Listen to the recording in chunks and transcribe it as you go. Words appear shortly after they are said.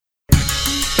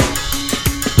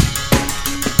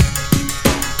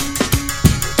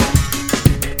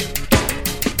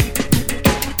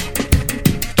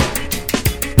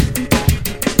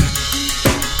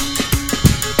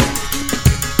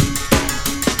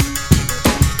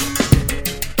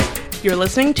You're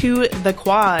listening to The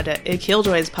Quad, a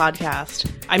Killjoys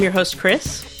podcast. I'm your host,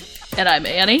 Chris. And I'm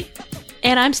Annie.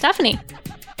 And I'm Stephanie.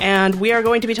 And we are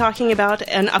going to be talking about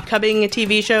an upcoming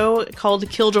TV show called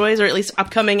Killjoys, or at least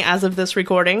upcoming as of this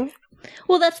recording.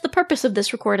 Well, that's the purpose of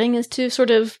this recording, is to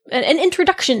sort of an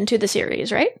introduction to the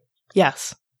series, right?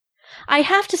 Yes. I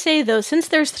have to say, though, since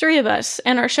there's three of us,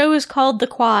 and our show is called The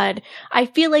Quad, I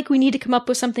feel like we need to come up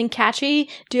with something catchy,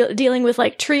 dealing with,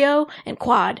 like, trio and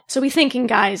quad. So be thinking,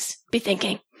 guys. Be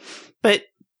thinking. But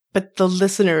the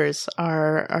listeners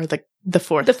are the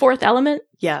fourth. The fourth element?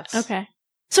 Yes. Okay.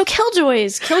 So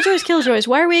Killjoys.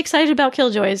 Why are we excited about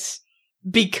Killjoys?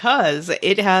 Because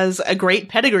it has a great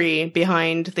pedigree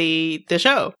behind the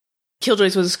show.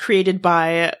 Killjoys was created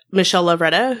by Michelle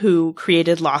Lovretta, who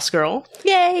created Lost Girl.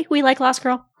 Yay! We like Lost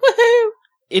Girl. Woohoo!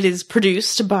 It is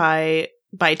produced by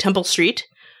Temple Street,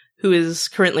 who is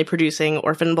currently producing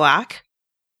Orphan Black,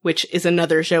 which is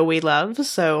another show we love,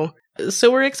 so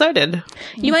we're excited.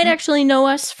 You might actually know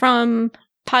us from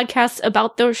podcasts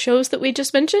about those shows that we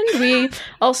just mentioned. We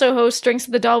also host Drinks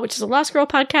of the Doll, which is a Lost Girl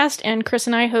podcast, and Chris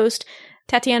and I host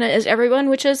Tatiana is Everyone,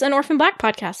 which is an Orphan Black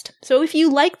podcast. So if you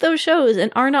like those shows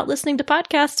and are not listening to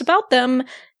podcasts about them,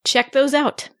 check those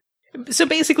out. So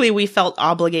basically, we felt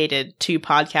obligated to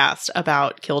podcast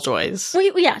about Killjoys.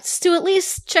 Yes, to at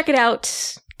least check it out,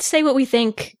 say what we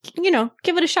think,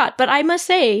 give it a shot. But I must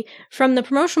say, from the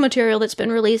promotional material that's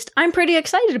been released, I'm pretty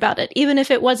excited about it, even if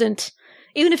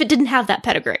it didn't have that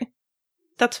pedigree.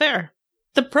 That's fair.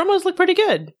 The promos look pretty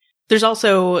good. There's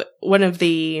also one of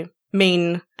the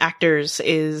main actors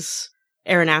is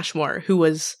Aaron Ashmore, who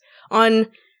was on,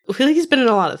 he's been in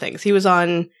a lot of things. He was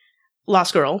on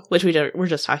Lost Girl, which we're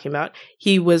just talking about.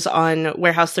 He was on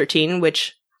Warehouse 13,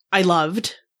 which I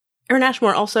loved. Aaron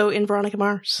Ashmore also in Veronica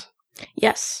Mars.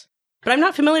 Yes. But I'm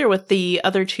not familiar with the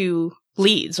other two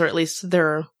leads, or at least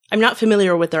I'm not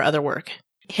familiar with their other work.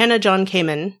 Hannah John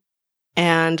Kamen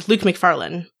and Luke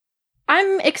McFarlane.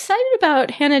 I'm excited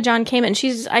about Hannah John Kamen.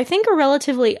 She's, I think, a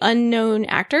relatively unknown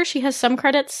actor. She has some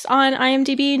credits on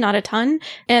IMDb, not a ton,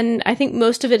 and I think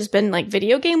most of it has been like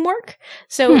video game work.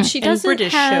 So she doesn't and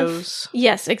British have shows.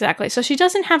 Yes, exactly. So she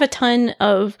doesn't have a ton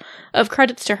of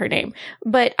credits to her name.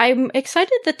 But I'm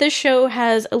excited that this show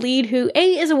has a lead who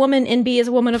A is a woman and B is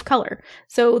a woman of color.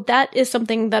 So that is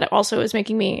something that also is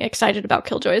making me excited about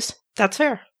Killjoys. That's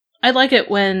fair. I like it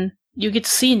when you get to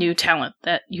see new talent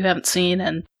that you haven't seen,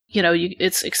 and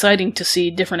it's exciting to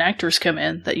see different actors come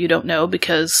in that you don't know,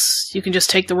 because you can just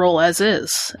take the role as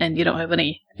is, and you don't have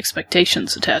any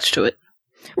expectations attached to it.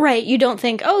 Right, you don't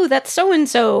think, oh, that's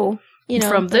so-and-so,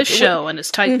 from this show, and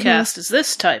his typecast is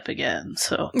this type again,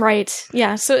 so. Right,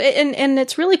 yeah, so, and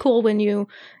it's really cool when you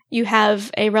have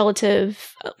a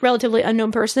relatively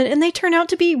unknown person, and they turn out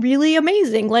to be really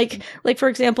amazing. Like for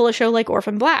example, a show like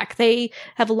Orphan Black. They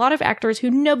have a lot of actors who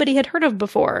nobody had heard of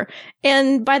before.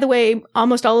 And by the way,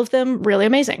 almost all of them really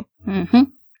amazing. Mm-hmm.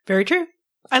 Very true.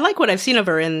 I like what I've seen of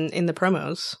her in the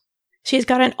promos. She's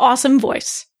got an awesome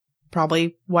voice.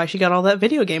 Probably why she got all that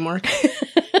video game work.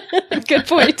 Good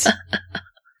point.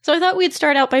 So I thought we'd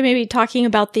start out by maybe talking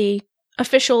about the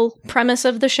official premise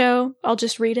of the show. I'll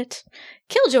just read it.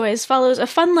 Killjoys follows a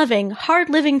fun-loving,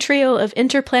 hard-living trio of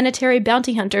interplanetary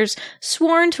bounty hunters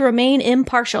sworn to remain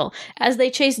impartial as they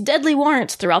chase deadly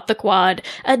warrants throughout the Quad,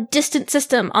 a distant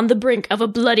system on the brink of a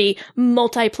bloody,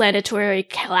 multi-planetary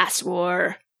class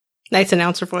war. Nice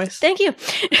announcer voice. Thank you.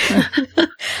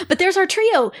 But there's our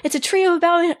trio. It's a trio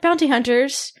of bounty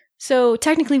hunters. So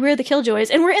technically we're the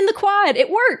Killjoys, and we're in the Quad. It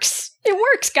works. It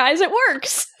works, guys. It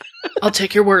works. I'll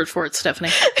take your word for it,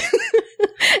 Stephanie.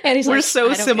 And we're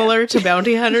so similar to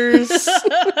bounty hunters.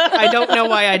 I don't know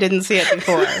why I didn't see it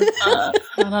before. I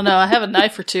don't know. I have a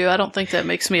knife or two. I don't think that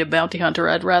makes me a bounty hunter.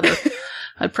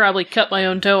 I'd probably cut my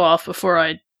own toe off before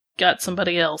I got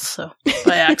somebody else, so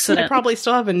by accident. I probably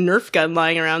still have a Nerf gun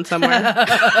lying around somewhere.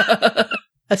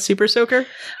 A super soaker?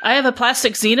 I have a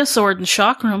plastic Xena sword in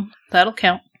Shock Room. That'll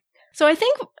count. So I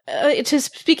think,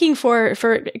 just speaking for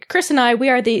Chris and I, we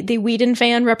are the Whedon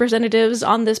fan representatives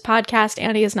on this podcast.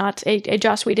 Annie is not a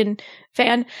Joss Whedon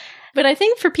fan. But I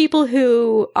think for people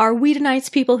who are Whedonites,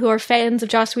 people who are fans of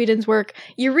Joss Whedon's work,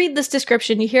 you read this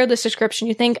description, you hear this description,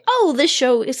 you think, oh, this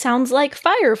show sounds like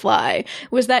Firefly.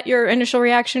 Was that your initial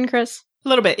reaction, Chris? A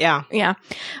little bit, yeah. Yeah.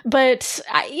 But,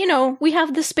 we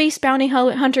have the space bounty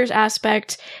hunters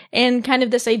aspect and kind of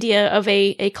this idea of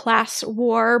a class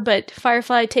war, but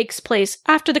Firefly takes place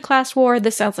after the class war.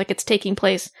 This sounds like it's taking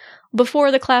place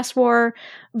before the class war,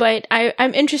 but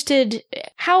I'm interested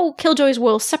how Killjoys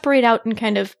will separate out and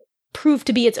kind of prove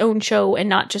to be its own show and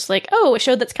not just like, oh, a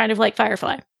show that's kind of like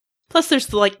Firefly. Plus there's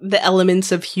the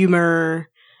elements of humor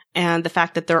and the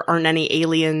fact that there aren't any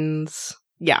aliens.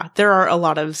 Yeah, there are a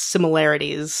lot of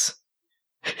similarities.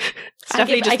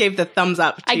 Stephanie just gave the thumbs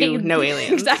up to no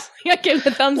aliens. Exactly. I gave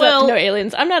the thumbs up to no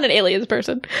aliens. I'm not an aliens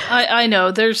person. I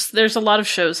know. There's a lot of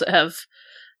shows that have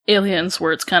aliens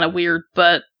where it's kind of weird,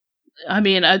 but I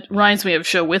mean, it reminds me of a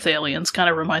show with aliens. Kind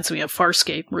of reminds me of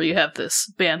Farscape, where you have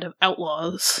this band of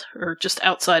outlaws, or just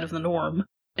outside of the norm.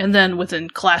 And then within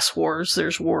class wars,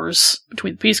 there's wars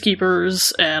between the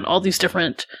peacekeepers and all these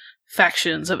different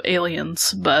factions of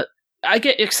aliens. But I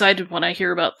get excited when I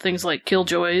hear about things like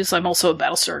Killjoys. I'm also a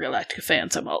Battlestar Galactica fan,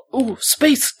 so I'm all, ooh,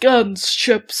 space guns,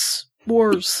 ships,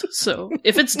 wars. So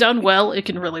if it's done well, it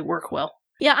can really work well.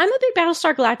 Yeah, I'm a big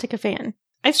Battlestar Galactica fan.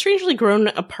 I've strangely grown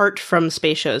apart from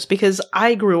space shows because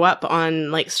I grew up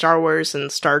on like Star Wars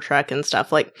and Star Trek and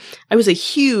stuff. Like, I was a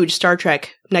huge Star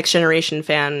Trek Next Generation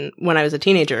fan when I was a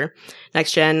teenager.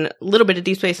 Next Gen, a little bit of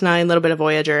Deep Space Nine, a little bit of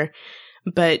Voyager.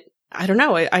 But I don't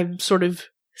know, I've sort of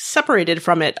separated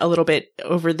from it a little bit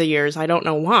over the years. I don't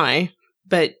know why.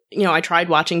 But, you know, I tried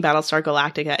watching Battlestar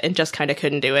Galactica and just kind of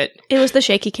couldn't do it. It was the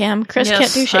shaky cam. Chris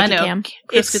can't do shaky cam.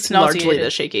 It's largely the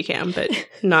shaky cam, but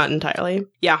not entirely.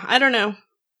 Yeah, I don't know.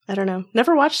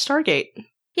 Never watched Stargate.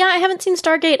 Yeah, I haven't seen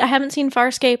Stargate. I haven't seen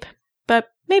Farscape. But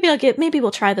maybe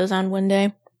we'll try those on one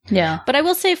day. Yeah. But I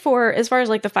will say as far as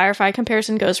like the Firefly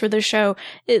comparison goes for this show,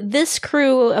 this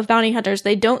crew of bounty hunters,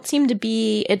 they don't seem to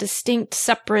be a distinct,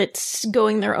 separate,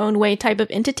 going their own way type of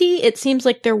entity. It seems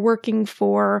like they're working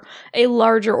for a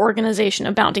larger organization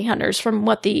of bounty hunters from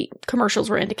what the commercials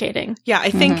were indicating. Yeah,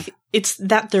 I think it's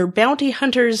that they're bounty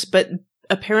hunters, but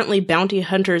apparently bounty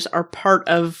hunters are part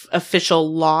of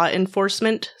official law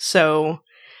enforcement. So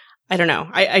I don't know.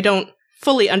 I don't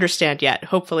fully understand yet.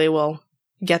 Hopefully we'll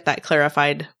get that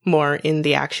clarified more in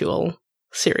the actual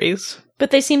series.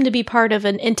 But they seem to be part of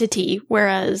an entity,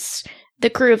 whereas the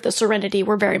crew of the Serenity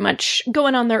were very much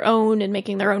going on their own and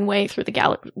making their own way through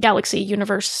the galaxy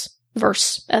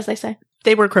verse, as they say.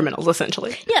 They were criminals,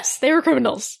 essentially. Yes, they were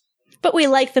criminals. But we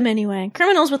like them anyway.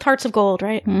 Criminals with hearts of gold,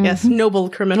 right? Mm-hmm. Yes, noble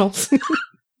criminals.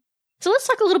 So let's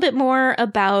talk a little bit more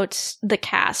about the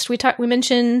cast. We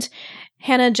mentioned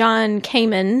Hannah John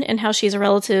Kamen and how she's a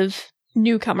relative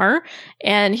newcomer.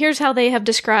 And here's how they have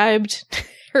described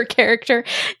her character.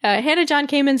 Hannah John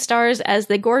Kamen stars as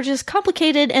the gorgeous,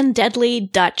 complicated, and deadly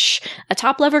Dutch, a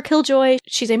top-level killjoy.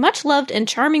 She's a much-loved and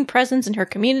charming presence in her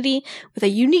community with a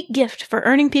unique gift for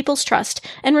earning people's trust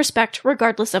and respect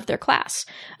regardless of their class.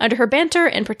 Under her banter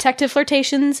and protective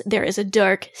flirtations, there is a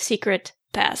dark, secret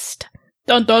past.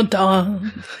 Dun dun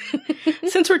dun.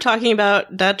 Since we're talking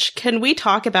about Dutch, can we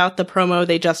talk about the promo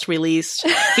they just released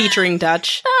featuring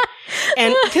Dutch?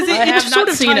 And because it sort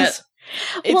of ties,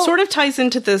 it sort of ties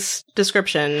into this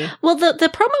description. Well,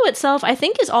 the promo itself, I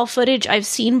think, is all footage I've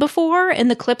seen before in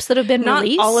the clips that have been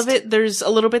released. Not all of it. There's a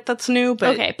little bit that's new,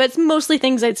 but okay, but it's mostly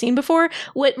things I'd seen before.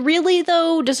 What really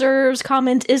though deserves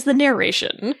comment is the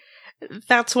narration.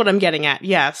 That's what I'm getting at.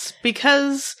 Yes,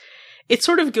 because it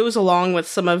sort of goes along with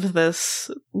some of this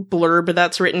blurb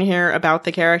that's written here about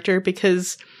the character,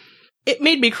 because it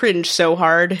made me cringe so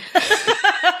hard.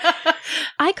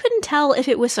 I couldn't tell if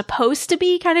it was supposed to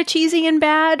be kind of cheesy and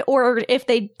bad, or if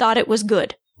they thought it was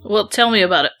good. Well, tell me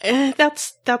about it.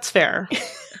 That's fair.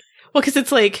 Well, because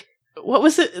it's like, what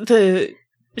was it? The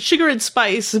sugar and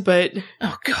spice, but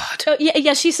oh god. Oh,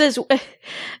 yeah. She says,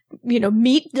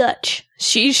 meet Dutch.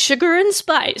 She's sugar and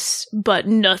spice, but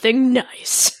nothing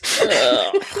nice.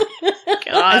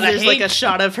 God, there's like a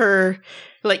shot of her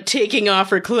like taking off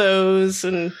her clothes,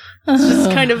 and it's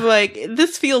just kind of like,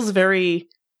 this feels very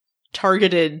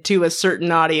targeted to a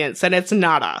certain audience, and it's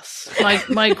not us.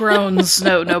 My groans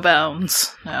no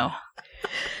bounds. No.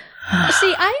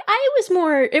 See, I was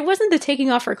more, it wasn't the taking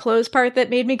off her clothes part that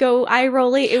made me go eye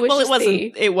rolly. It was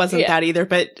it wasn't that either,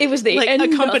 but it was the like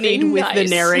accompanied with the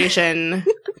narration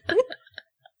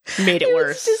made it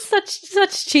worse. Just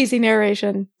such cheesy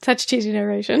narration. Such cheesy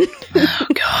narration. Oh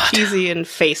god. Cheesy and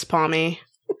face palmy.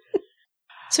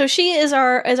 So she is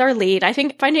our lead. I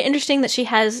find it interesting that she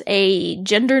has a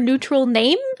gender neutral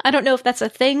name. I don't know if that's a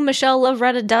thing Michelle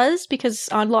Lovretta does, because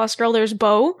on Lost Girl there's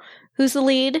Bo, who's the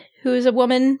lead, who is a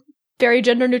woman, very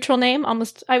gender neutral name,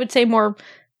 almost I would say more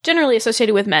generally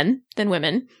associated with men than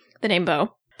women, the name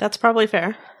Bo. That's probably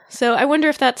fair. So I wonder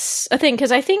if that's a thing,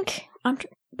 because I think I'm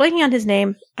blanking on his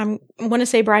name. I want to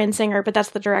say Bryan Singer, but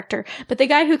that's the director. But the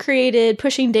guy who created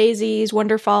Pushing Daisies,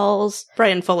 Wonder Falls.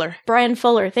 Bryan Fuller. Bryan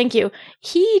Fuller, thank you.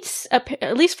 He's,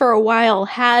 at least for a while,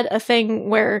 had a thing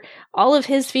where all of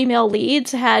his female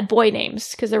leads had boy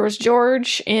names. Because there was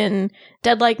George in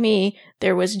Dead Like Me,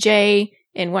 there was Jay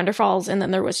in Wonder Falls, and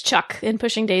then there was Chuck in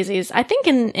Pushing Daisies. I think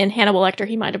in Hannibal Lecter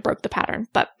he might have broke the pattern,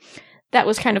 but that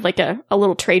was kind of like a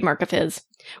little trademark of his.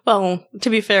 Well, to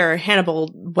be fair,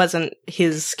 Hannibal wasn't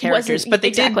his characters, but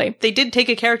they did take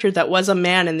a character that was a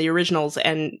man in the originals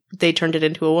and they turned it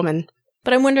into a woman.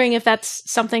 But I'm wondering if that's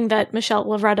something that Michelle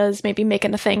Lovretta is maybe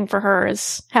making a thing for her,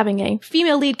 is having a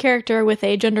female lead character with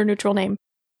a gender-neutral name.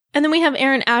 And then we have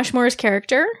Aaron Ashmore's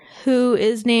character, who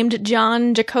is named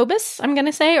John Jacobus, I'm going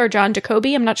to say, or John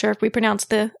Jacoby. I'm not sure if we pronounce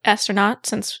the S or not,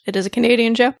 since it is a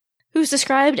Canadian show. Who's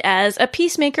described as a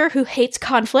peacemaker who hates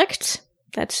conflict.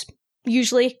 That's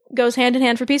usually goes hand in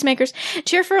hand for peacemakers.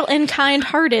 Cheerful and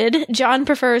kind-hearted, John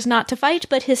prefers not to fight,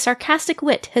 but his sarcastic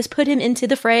wit has put him into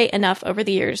the fray enough over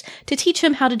the years to teach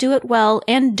him how to do it well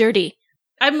and dirty.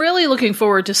 I'm really looking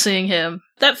forward to seeing him.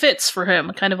 That fits for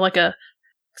him. Kind of like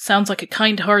sounds like a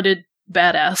kind-hearted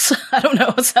badass. I don't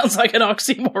know. It sounds like an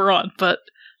oxymoron, but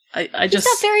I just...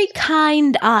 He's got very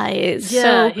kind eyes.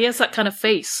 Yeah, so... he has that kind of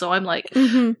face, so I'm like...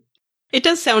 Mm-hmm. It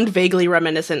does sound vaguely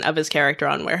reminiscent of his character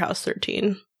on Warehouse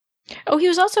 13. Oh, he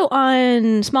was also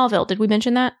on Smallville. Did we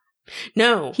mention that?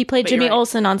 No. He played Jimmy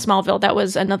Olsen on Smallville. That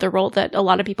was another role that a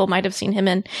lot of people might have seen him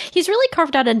in. He's really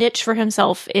carved out a niche for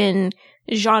himself in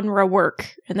genre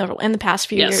work in the past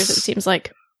few years, it seems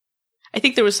like. I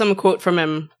think there was some quote from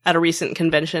him at a recent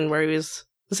convention where he was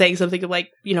saying something like,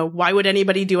 why would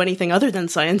anybody do anything other than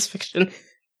science fiction?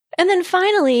 And then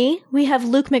finally, we have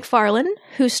Luke McFarlane,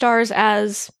 who stars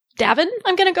as Davin,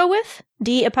 I'm going to go with.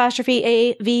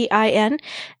 D''AVIN.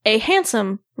 A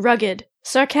handsome, rugged,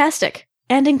 sarcastic,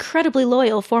 and incredibly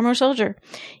loyal former soldier.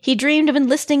 He dreamed of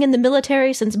enlisting in the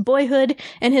military since boyhood,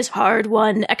 and his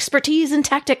hard-won expertise in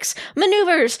tactics,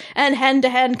 maneuvers, and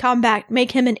hand-to-hand combat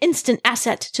make him an instant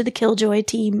asset to the Killjoy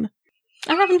team.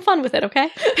 I'm having fun with it, okay?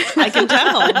 I can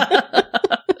tell.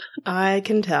 I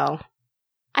can tell.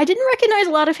 I didn't recognize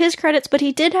a lot of his credits, but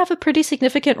he did have a pretty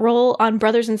significant role on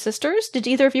Brothers and Sisters. Did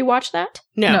either of you watch that?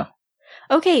 No.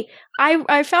 Okay,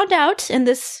 I found out, and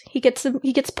he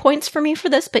gets points for me for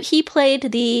this, but he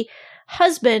played the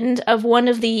husband of one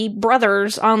of the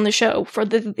brothers on the show.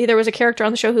 There was a character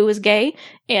on the show who was gay,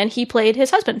 and he played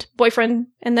his husband, boyfriend,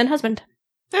 and then husband.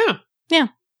 Oh. Yeah.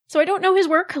 So I don't know his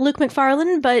work, Luke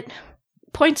McFarlane, but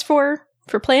points for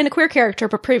playing a queer character,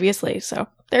 but previously, so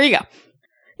there you go.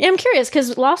 Yeah, I'm curious,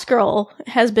 because Lost Girl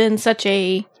has been such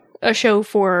a show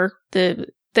for the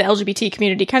LGBT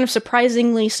community, kind of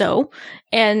surprisingly so,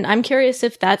 and I'm curious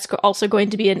if that's also going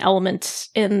to be an element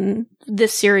in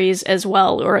this series as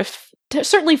well, or if,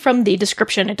 certainly from the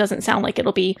description, it doesn't sound like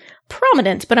it'll be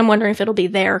prominent, but I'm wondering if it'll be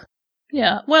there.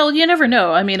 Yeah, well, you never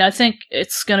know. I mean, I think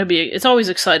it's always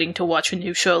exciting to watch a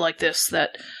new show like this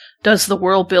that does the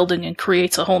world building and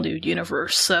creates a whole new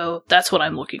universe, so that's what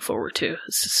I'm looking forward to,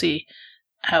 is to see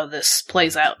how this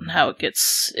plays out and how it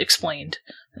gets explained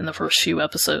in the first few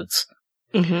episodes.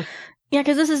 Mm-hmm. Yeah,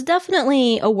 because this is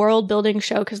definitely a world-building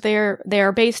show, because they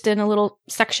are based in a little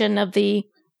section of the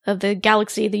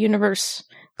galaxy, the universe,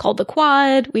 called the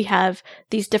Quad. We have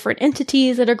these different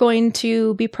entities that are going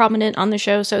to be prominent on the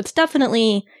show, so it's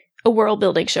definitely a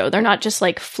world-building show. They're not just,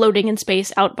 like, floating in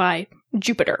space out by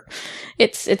Jupiter.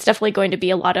 It's definitely going to be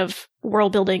a lot of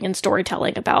world-building and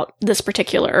storytelling about this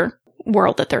particular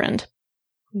world that they're in.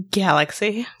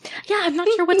 Galaxy. Yeah, I'm not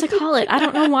sure what to call it. I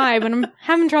don't know why, but I'm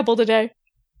having trouble today.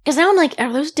 Because now I'm like,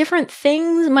 are those different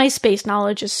things? My space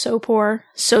knowledge is so poor.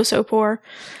 So poor.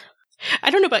 I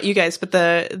don't know about you guys, but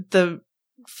the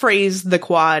phrase "the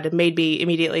Quad" made me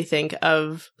immediately think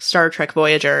of Star Trek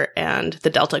Voyager and the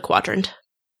Delta Quadrant,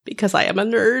 because I am a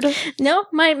nerd. No,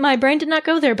 my brain did not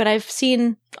go there, but I've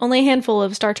seen only a handful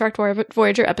of Star Trek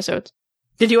Voyager episodes.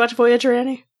 Did you watch Voyager,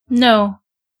 Annie? No.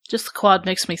 Just the quad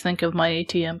makes me think of my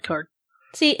ATM card.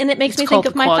 See, and it makes me think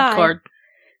of my thigh. Card.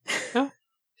 Oh,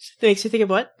 it makes you think of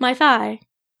what? My thigh.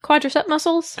 Quadricep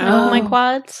muscles. My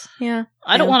quads. Yeah.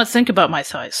 I don't want to think about my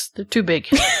thighs. They're too big.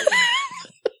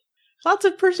 Lots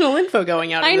of personal info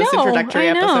going out in this introductory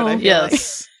episode, I feel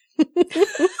yes.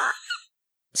 like.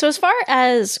 So as far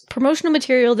as promotional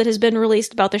material that has been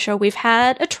released about the show, we've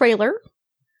had a trailer,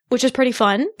 which is pretty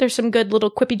fun. There's some good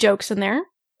little quippy jokes in there.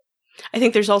 I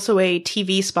think there's also a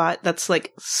TV spot that's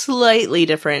like slightly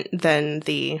different than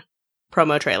the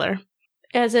promo trailer.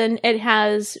 As in, it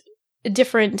has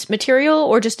different material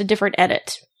or just a different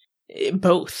edit?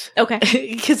 Both. Okay.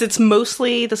 Because it's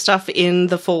mostly the stuff in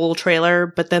the full trailer,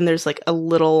 but then there's like a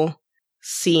little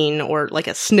scene or like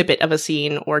a snippet of a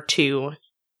scene or two,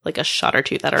 like a shot or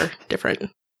two that are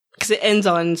different. Because it ends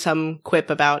on some quip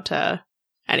about,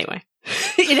 anyway.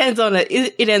 It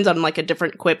ends on like a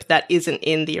different quip that isn't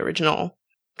in the original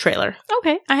trailer.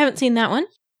 Okay, I haven't seen that one.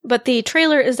 But the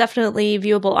trailer is definitely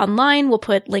viewable online. We'll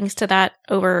put links to that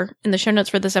over in the show notes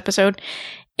for this episode.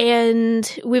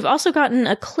 And we've also gotten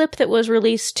a clip that was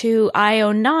released to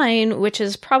IO9, which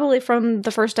is probably from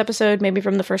the first episode, maybe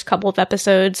from the first couple of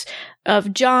episodes,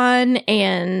 of John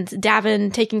and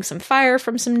Davin taking some fire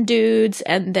from some dudes,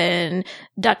 and then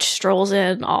Dutch strolls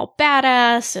in all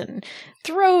badass and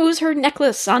throws her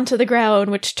necklace onto the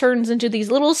ground, which turns into these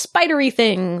little spidery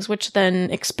things, which then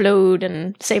explode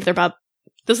and save their butt.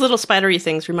 Those little spidery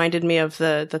things reminded me of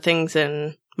the things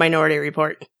in Minority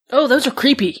Report. Oh, those are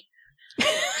creepy.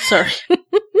 Sorry.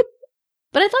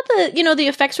 But I thought the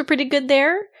effects were pretty good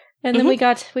there. And then we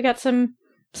got some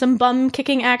bum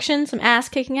kicking action, some ass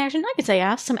kicking action. I could say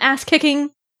ass, some ass kicking.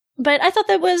 But I thought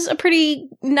that was a pretty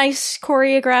nice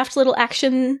choreographed little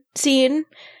action scene.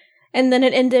 And then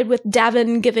it ended with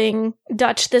Davin giving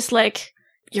Dutch this, like,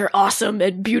 "You're awesome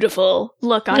and beautiful"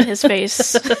 look on his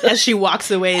face. As she walks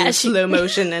away in slow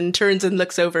motion and turns and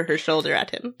looks over her shoulder at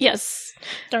him. Yes.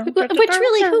 Which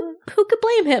really, who could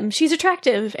blame him? She's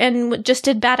attractive and just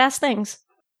did badass things.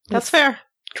 That's fair.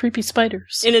 Creepy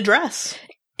spiders. In a dress.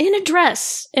 In a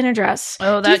dress.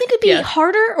 Oh, do you think it'd be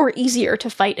harder or easier to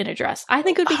fight in a dress? I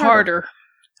think it would be harder.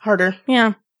 Harder.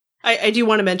 Yeah. I do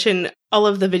want to mention all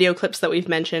of the video clips that we've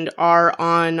mentioned are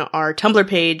on our Tumblr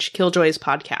page,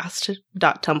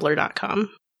 killjoyspodcast.tumblr.com.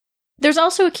 There's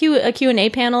also a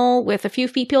Q&A panel with a few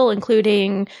people,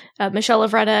 including Michelle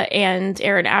Avretta and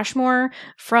Aaron Ashmore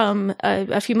from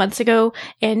a few months ago,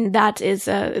 and that is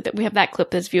we have that clip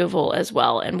that's viewable as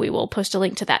well, and we will post a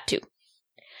link to that too.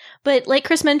 But like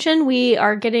Chris mentioned, we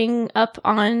are getting up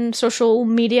on social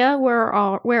media. Where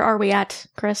are we at,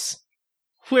 Chris?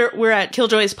 We're at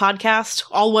Killjoys Podcast,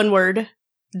 all one word,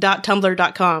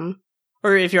 .tumblr.com.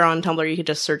 Or if you're on Tumblr, you could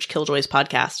just search Killjoys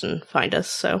Podcast and find us.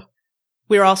 So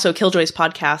we're also Killjoys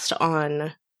Podcast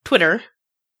on Twitter.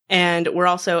 And we're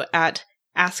also at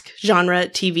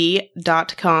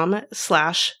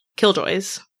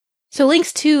askgenretv.com/Killjoys. So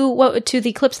links to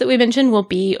the clips that we mentioned will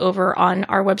be over on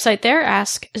our website there,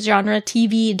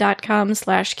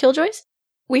 askgenretv.com/Killjoys.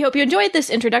 We hope you enjoyed this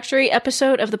introductory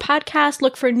episode of the podcast.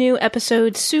 Look for new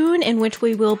episodes soon in which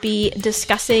we will be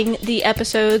discussing the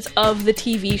episodes of the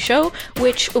TV show,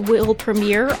 which will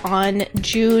premiere on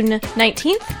June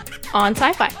 19th on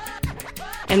Sci-Fi.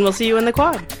 And we'll see you in the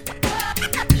quad.